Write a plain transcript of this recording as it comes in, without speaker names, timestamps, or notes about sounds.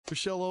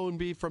Michelle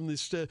Owenby from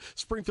the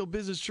Springfield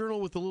Business Journal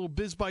with the little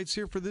Biz Bites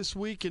here for this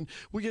week. And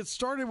we get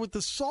started with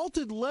the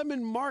Salted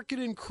Lemon Market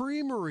and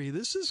Creamery.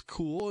 This is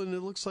cool, and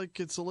it looks like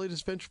it's the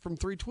latest venture from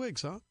Three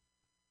Twigs, huh?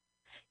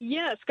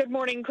 Yes. Good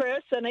morning,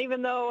 Chris. And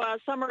even though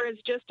summer is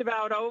just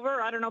about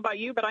over, I don't know about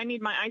you, but I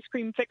need my ice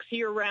cream fix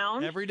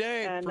year-round. Every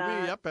day. And, for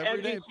me, yep,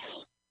 every day.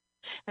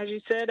 As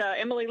you said,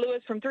 Emily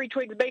Lewis from Three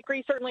Twigs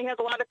Bakery certainly has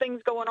a lot of things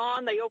going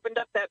on. They opened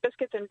up that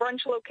biscuits and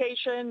brunch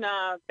location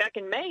back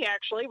in May,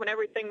 actually, when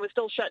everything was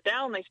still shut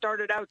down. They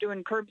started out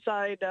doing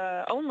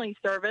curbside-only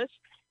service.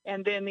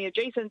 And then the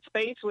adjacent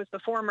space was the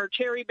former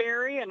Cherry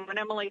Berry. And when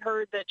Emily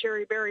heard that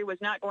Cherry Berry was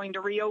not going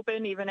to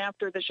reopen even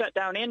after the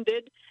shutdown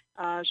ended,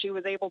 she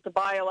was able to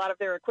buy a lot of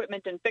their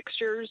equipment and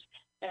fixtures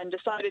and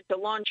decided to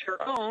launch her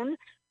own.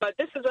 But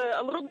this is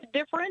a little bit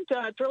different.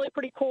 It's really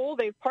pretty cool.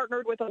 They've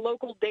partnered with a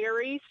local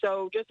dairy,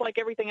 so just like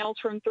everything else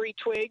from Three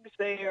Twigs,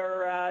 they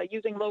are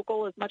using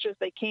local as much as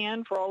they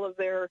can for all of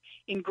their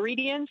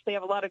ingredients. They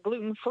have a lot of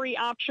gluten-free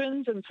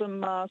options and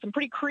some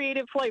pretty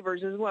creative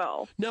flavors as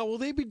well. Now, will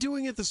they be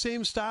doing it the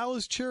same style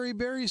as Cherry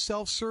Berry,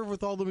 self-serve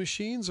with all the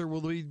machines, or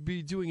will they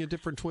be doing a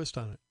different twist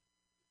on it?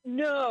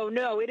 No,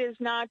 it is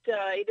not.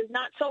 It is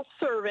not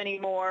self-serve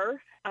anymore.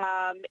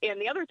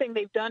 And the other thing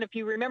they've done, if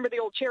you remember the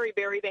old Cherry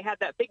Berry, they had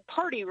that big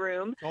party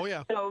room. Oh,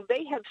 yeah. So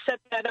they have set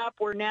that up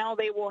where now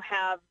they will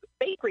have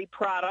bakery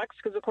products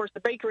because, of course, the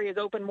bakery is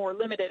open more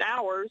limited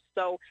hours.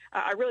 So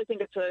I really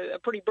think it's a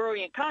pretty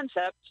brilliant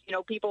concept. You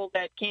know, people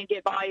that can't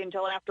get by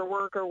until after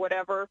work or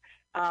whatever,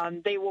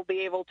 they will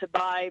be able to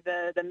buy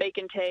the make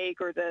and take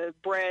or the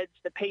breads,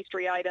 the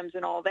pastry items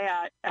and all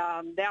that.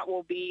 That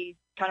will be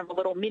kind of a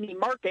little mini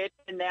market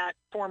in that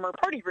former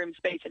party room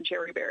space in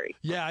Cherry Berry.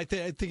 Yeah, I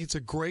think it's a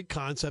great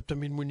concept. I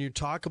mean, when you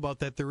talk about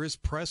that, there is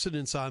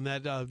precedence on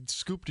that.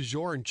 Scoop du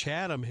Jour in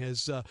Chatham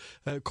has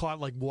caught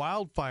like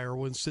wildfire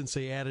since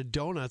they added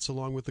donuts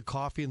along with the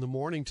coffee in the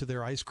morning to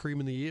their ice cream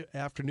in the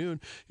afternoon.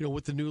 You know,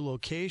 with the new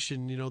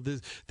location, you know,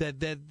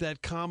 that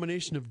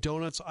combination of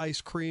donuts,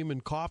 ice cream,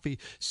 and coffee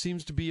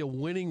seems to be a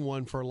winning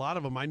one for a lot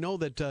of them. I know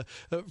that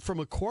from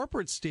a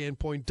corporate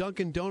standpoint,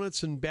 Dunkin'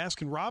 Donuts and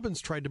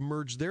Baskin-Robbins tried to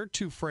merge their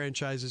two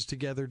franchises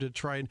together to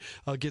try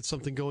and get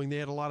something going. They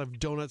had a lot of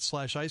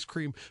donut/ice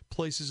cream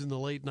places in the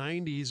late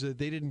 90s.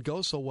 They didn't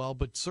go so well,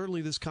 but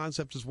certainly this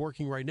concept is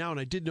working right now. And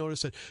I did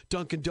notice that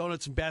Dunkin'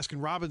 Donuts and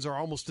Baskin-Robbins are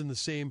almost in the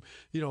same,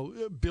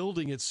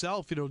 building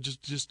itself,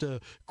 just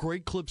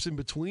great clips in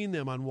between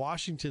them on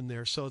Washington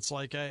there. So it's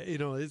like,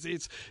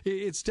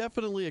 it's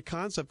definitely a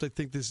concept, I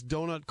think, this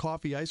donut,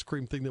 coffee, ice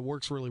cream thing that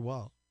works really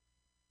well.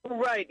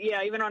 Right,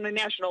 yeah, even on a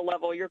national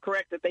level, you're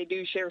correct that they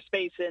do share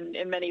space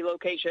in many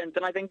locations.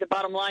 And I think the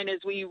bottom line is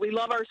we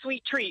love our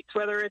sweet treats,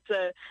 whether it's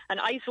an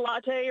ice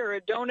latte or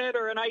a donut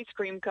or an ice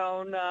cream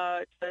cone.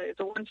 It's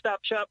a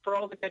one-stop shop for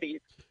all the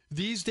goodies.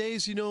 These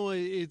days,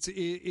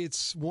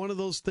 it's one of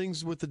those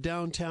things with the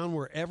downtown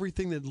where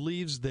everything that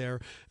leaves there,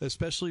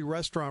 especially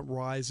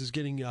restaurant-wise, is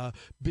getting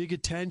big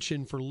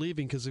attention for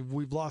leaving because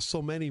we've lost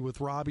so many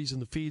with Robbie's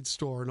and the Feed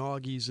Store and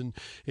Augie's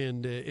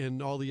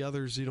and all the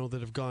others,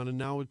 that have gone. And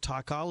now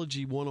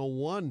Talkology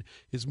 101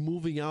 is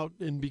moving out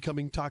and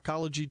becoming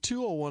Talkology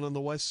 201 on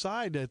the west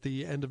side at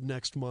the end of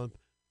next month.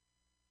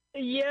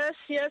 Yes,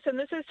 and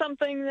this is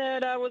something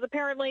that was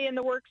apparently in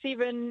the works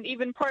even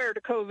prior to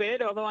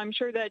COVID, although I'm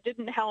sure that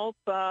didn't help.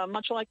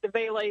 Much like the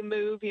Valet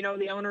move,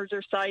 the owners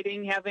are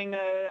citing having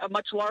a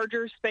much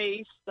larger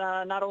space,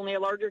 not only a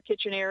larger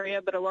kitchen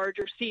area, but a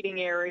larger seating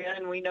area.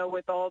 And we know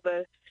with all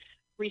the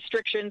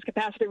restrictions,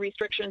 capacity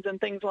restrictions and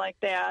things like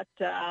that,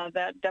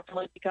 that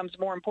definitely becomes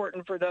more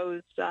important for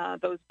those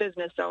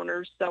business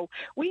owners. So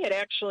we had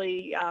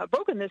actually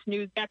broken this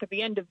news back at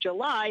the end of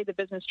July. The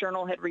Business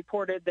Journal had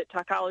reported that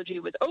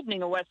Talkology was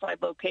opening a West Side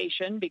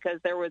location because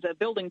there was a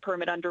building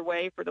permit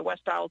underway for the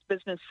West Isles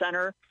Business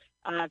Center.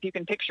 If you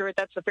can picture it,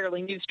 that's a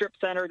fairly new strip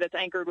center that's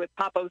anchored with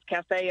Papo's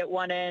Cafe at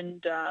one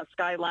end,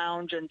 Sky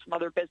Lounge, and some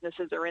other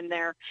businesses are in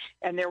there.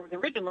 And there was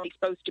originally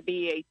supposed to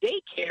be a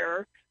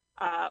daycare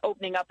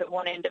opening up at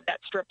one end of that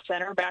strip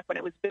center back when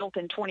it was built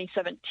in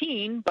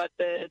 2017, but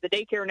the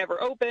daycare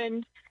never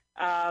opened.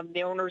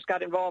 The owners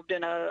got involved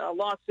in a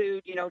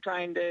lawsuit,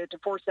 trying to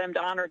force them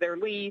to honor their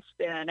lease.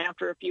 And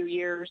after a few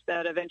years,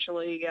 that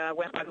eventually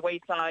went by the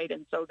wayside.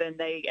 And so then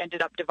they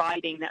ended up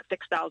dividing that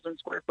 6,000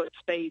 square foot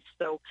space.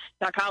 So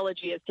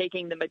Talkology is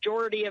taking the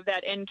majority of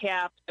that end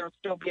cap. There'll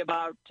still be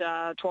about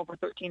 1,200 or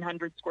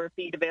 1,300 square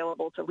feet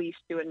available to lease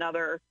to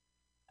another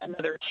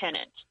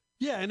tenant.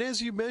 Yeah, and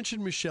as you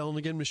mentioned, Michelle, and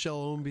again, Michelle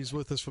Owenby is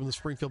with us from the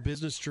Springfield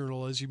Business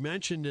Journal. As you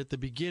mentioned at the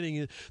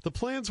beginning, the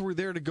plans were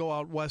there to go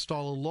out west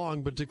all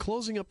along, but to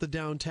closing up the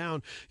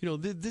downtown,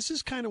 this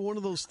is kind of one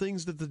of those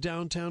things that the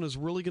downtown is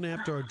really going to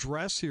have to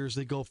address here as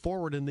they go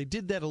forward. And they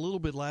did that a little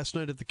bit last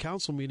night at the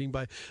council meeting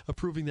by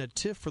approving that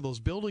TIF for those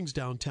buildings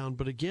downtown.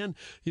 But again,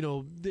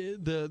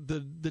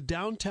 the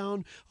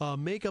downtown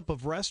makeup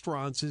of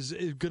restaurants is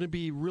going to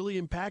be really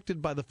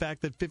impacted by the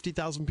fact that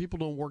 50,000 people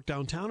don't work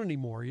downtown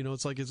anymore.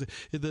 It's like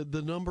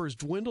the numbers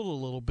dwindled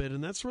a little bit,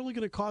 and that's really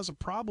going to cause a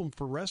problem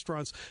for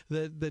restaurants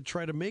that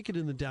try to make it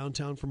in the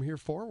downtown from here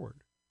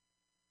forward.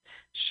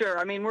 Sure.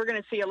 I mean, we're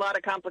going to see a lot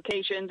of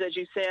complications, as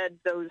you said.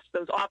 Those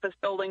office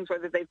buildings,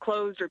 whether they've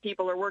closed or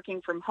people are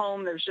working from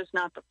home, there's just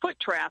not the foot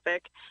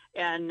traffic.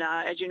 And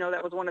as you know,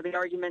 that was one of the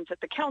arguments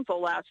at the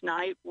council last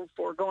night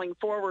for going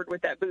forward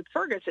with that Booth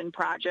Ferguson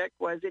project.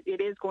 Was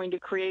it is going to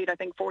create, I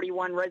think,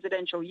 41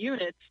 residential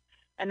units.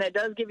 And that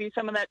does give you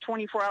some of that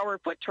 24-hour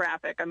foot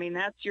traffic. I mean,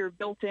 that's your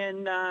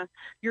built-in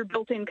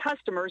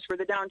customers for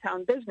the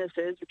downtown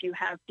businesses if you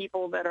have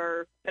people that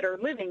are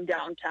living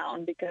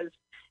downtown, because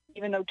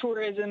even though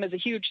tourism is a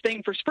huge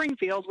thing for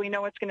Springfield, we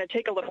know it's going to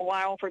take a little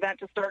while for that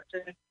to start to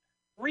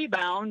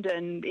rebound.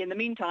 And in the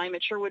meantime,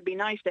 it sure would be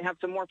nice to have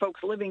some more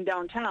folks living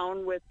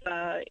downtown with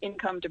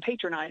income to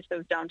patronize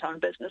those downtown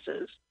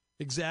businesses.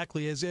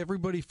 Exactly. As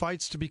everybody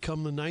fights to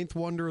become the ninth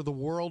wonder of the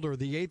world or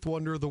the eighth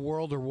wonder of the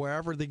world or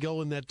wherever they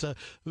go in that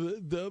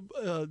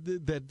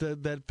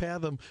that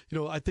fathom,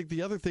 I think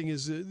the other thing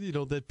is,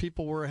 that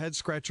people were head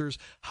scratchers.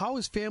 How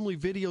is Family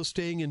Video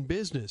staying in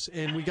business?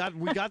 And we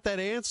got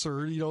that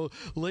answer,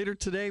 later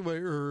today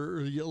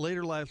or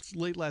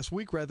late last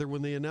week, rather,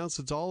 when they announced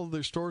that all of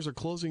their stores are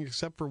closing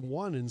except for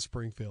one in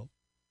Springfield.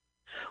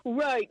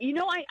 Right.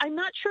 I'm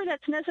not sure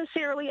that's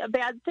necessarily a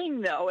bad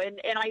thing, though. And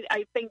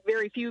I think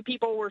very few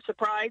people were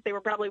surprised. They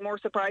were probably more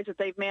surprised that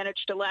they've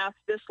managed to last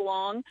this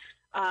long.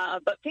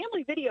 But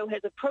Family Video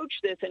has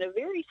approached this in a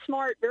very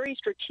smart, very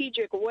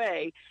strategic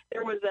way.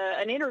 There was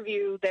an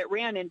interview that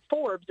ran in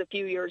Forbes a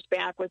few years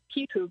back with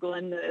Keith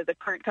Hoogland, the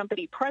current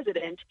company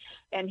president,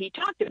 and he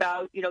talked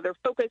about, their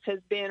focus has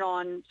been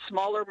on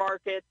smaller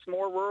markets,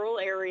 more rural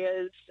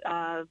areas.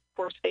 Of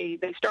course, they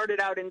started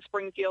out in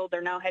Springfield.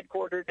 They're now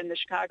headquartered in the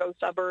Chicago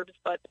suburbs,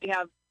 but they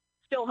have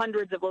still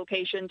hundreds of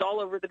locations all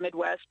over the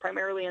Midwest,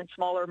 primarily in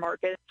smaller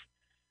markets.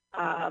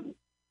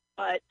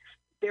 But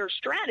their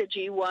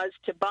strategy was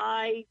to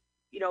buy,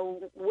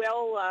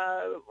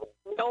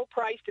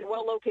 well-priced and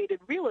well-located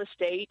real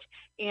estate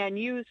and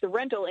use the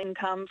rental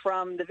income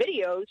from the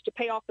videos to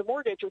pay off the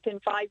mortgage within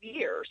 5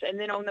 years and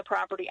then own the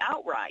property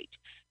outright.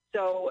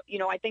 So,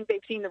 I think they've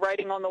seen the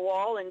writing on the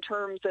wall in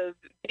terms of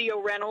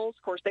video rentals.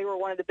 Of course, they were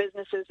one of the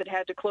businesses that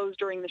had to close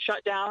during the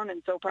shutdown,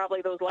 and so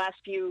probably those last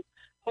few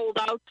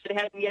holdouts that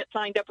hadn't yet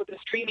signed up with the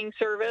streaming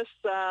service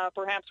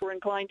perhaps were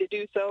inclined to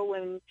do so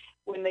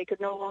when they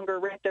could no longer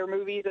rent their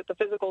movies at the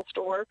physical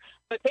store.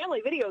 But Family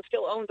Video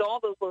still owns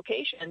all those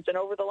locations, and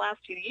over the last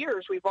few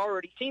years, we've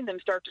already seen them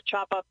start to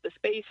chop up the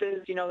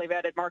spaces. They've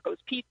added Marco's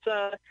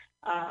Pizza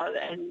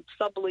and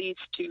sublease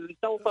to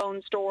cell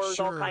phone stores,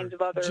 sure. All kinds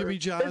of other Jimmy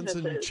John's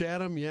businesses. And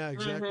Chatham, yeah,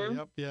 exactly. Mm-hmm.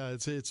 Yep, yeah.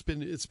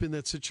 It's been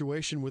that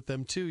situation with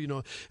them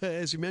too.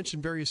 As you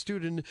mentioned, very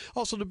astute, and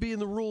also to be in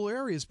the rural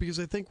areas, because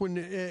I think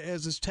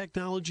as this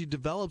technology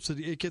develops,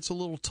 it gets a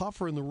little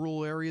tougher in the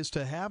rural areas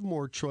to have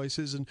more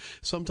choices, and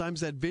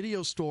sometimes that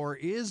video store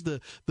is the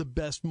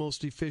best,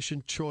 most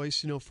efficient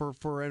choice,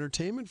 for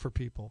entertainment for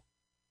people.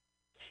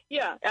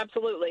 Yeah,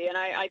 absolutely. And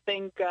I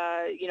think,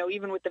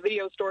 even with the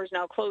video stores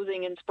now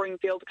closing in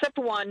Springfield, except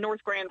for one,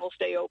 North Grand will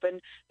stay open.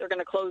 They're going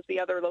to close the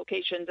other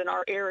locations in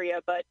our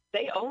area, but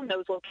they own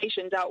those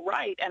locations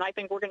outright, and I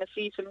think we're going to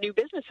see some new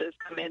businesses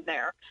come in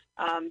there.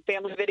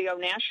 Family Video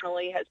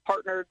nationally has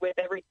partnered with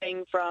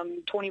everything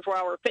from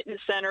 24-hour fitness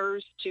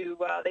centers to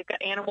they've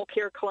got animal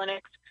care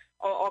clinics,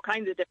 all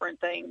kinds of different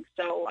things.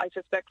 So I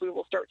suspect we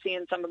will start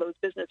seeing some of those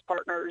business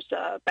partners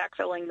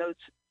backfilling those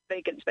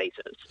vacant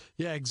spaces.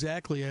 Yeah,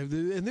 exactly.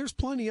 And there's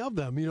plenty of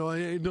them.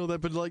 I know that,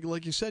 but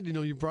like you said,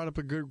 you brought up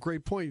a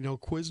great point.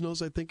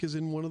 Quiznos, I think, is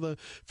in one of the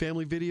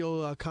Family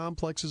Video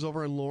complexes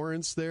over in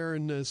Lawrence there,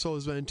 and so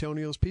is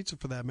Antonio's Pizza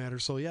for that matter.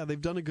 So yeah,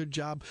 they've done a good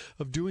job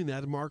of doing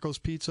that. Marco's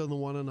Pizza and the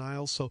one on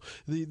Isles. So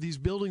these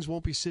buildings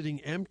won't be sitting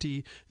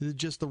empty.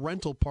 Just the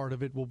rental part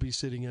of it will be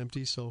sitting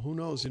empty. So who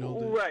knows?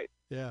 Right.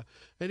 Yeah.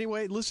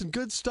 Anyway, listen,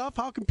 good stuff.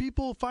 How can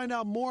people find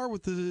out more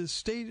with the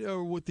state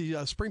or with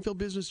the Springfield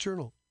Business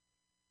Journal?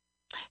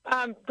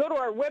 Go to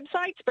our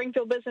website,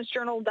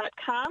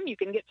 springfieldbusinessjournal.com. You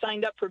can get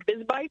signed up for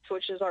BizBites,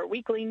 which is our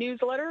weekly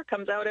newsletter. It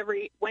comes out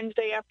every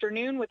Wednesday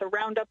afternoon with a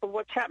roundup of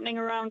what's happening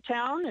around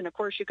town. And, of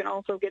course, you can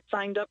also get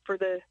signed up for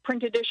the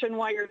print edition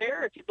while you're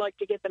there if you'd like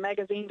to get the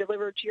magazine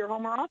delivered to your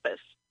home or office.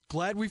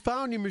 Glad we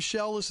found you,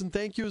 Michelle. Listen,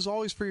 thank you as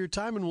always for your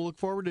time, and we'll look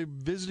forward to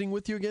visiting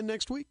with you again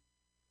next week.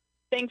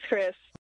 Thanks, Chris.